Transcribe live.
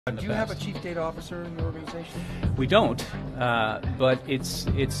Do you have a chief data officer in your organization? We don't, but it's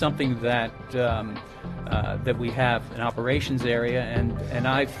something that that we have an operations area, and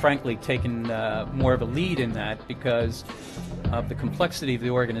I've frankly taken more of a lead in that because of the complexity of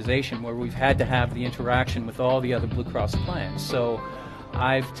the organization, where we've had to have the interaction with all the other Blue Cross plans. So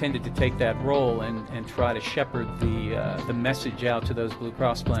I've tended to take that role and try to shepherd the message out to those Blue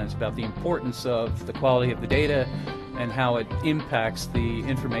Cross plans about the importance of the quality of the data and how it impacts the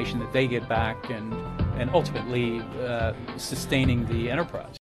information that they get back, and ultimately sustaining the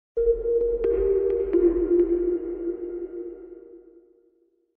enterprise.